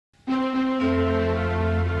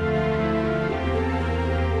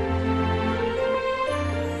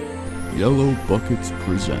Yellow Buckets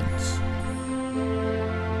presents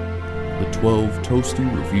the 12 Toasty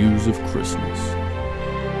Reviews of Christmas.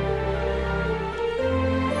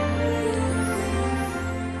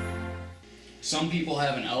 Some people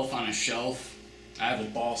have an elf on a shelf. I have a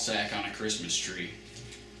ball sack on a Christmas tree.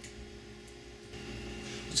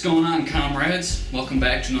 What's going on, comrades? Welcome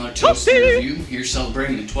back to another Toasty review. Here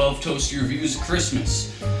celebrating the 12 Toasty Reviews of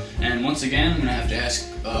Christmas. And once again, I'm going to have to ask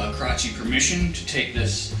Crotchy permission to take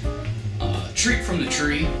this treat from the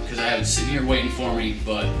tree, because I have it sitting here waiting for me.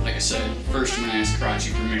 But like I said, first I'm going to ask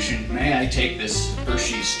Crotchy permission. May I take this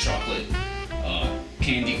Hershey's chocolate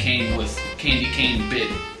candy cane with candy cane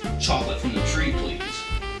bit chocolate from the tree, please?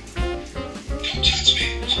 Don't touch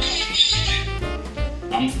me.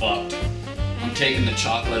 I'm fucked. I'm taking the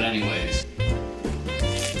chocolate anyways.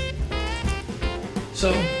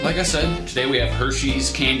 So, like I said, today we have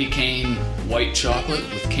Hershey's candy cane white chocolate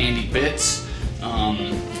with candy bits.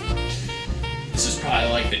 This is probably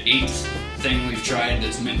like the 8th thing we've tried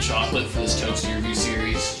that's mint chocolate for this Toasty review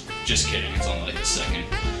series. Just kidding, it's only like the 2nd.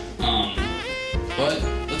 But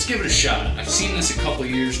let's give it a shot. I've seen this a couple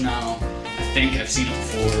years now. I think I've seen it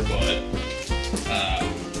before, but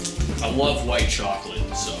I love white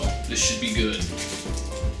chocolate, so this should be good.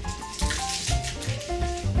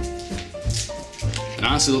 It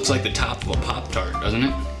honestly looks like the top of a Pop-Tart, doesn't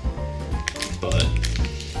it? But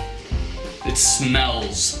it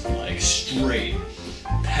smells like straight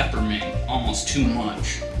peppermint, almost too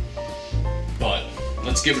much. But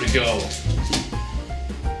let's give it a go.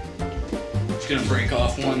 Just gonna break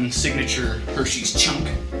off one signature Hershey's chunk.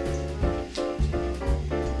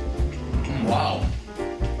 Wow.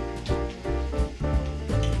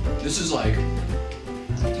 This is like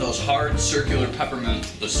those hard circular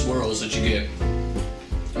peppermint, the swirls that you get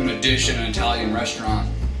in a dish in an Italian restaurant,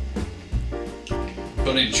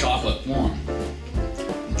 but in chocolate form.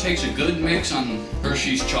 It takes a good mix on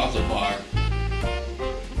Hershey's chocolate bar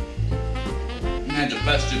and adds a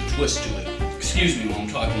festive twist to it. Excuse me while I'm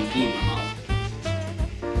talking with food in my mouth.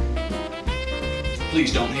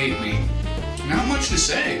 Please don't hate me. Not much to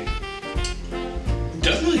say. It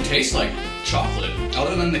doesn't really taste like chocolate,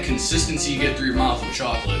 other than the consistency you get through your mouth with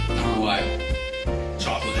chocolate. I don't know why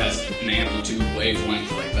chocolate has an amplitude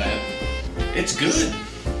wavelength like that. It's good.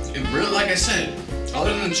 It really, like I said,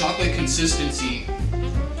 other than the chocolate consistency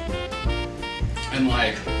and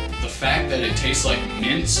like the fact that it tastes like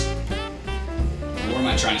mints, what am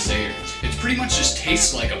I trying to say here? It pretty much just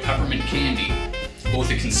tastes like a peppermint candy, but with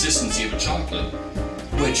the consistency of a chocolate,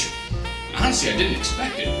 which honestly I didn't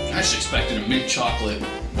expect it. I just expected a mint chocolate,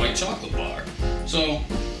 white chocolate bar. So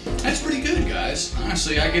that's pretty good, guys.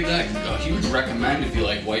 Honestly, I give that a huge recommend if you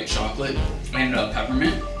like white chocolate and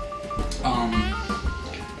peppermint.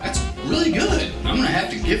 That's really good. I'm gonna have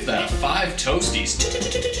to give that a 5 Toasties.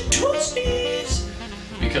 Toasties!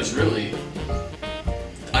 Because really,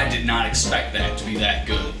 I did not expect that to be that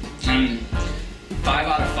good. And 5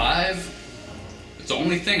 out of 5, it's the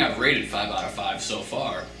only thing I've rated 5 out of 5 so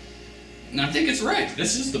far. And I think it's right.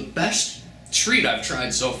 This is the best treat I've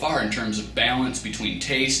tried so far in terms of balance between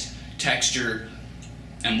taste, texture,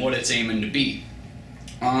 and what it's aiming to be.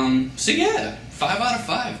 So yeah, 5 out of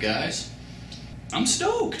 5, guys. I'm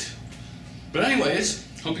stoked. But anyways,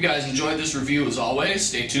 hope you guys enjoyed this review as always.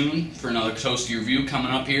 Stay tuned for another Toasty review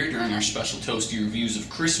coming up here during our special Toasty Reviews of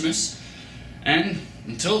Christmas. And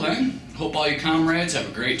until then, hope all you comrades have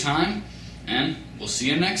a great time, and we'll see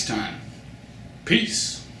you next time.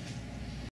 Peace.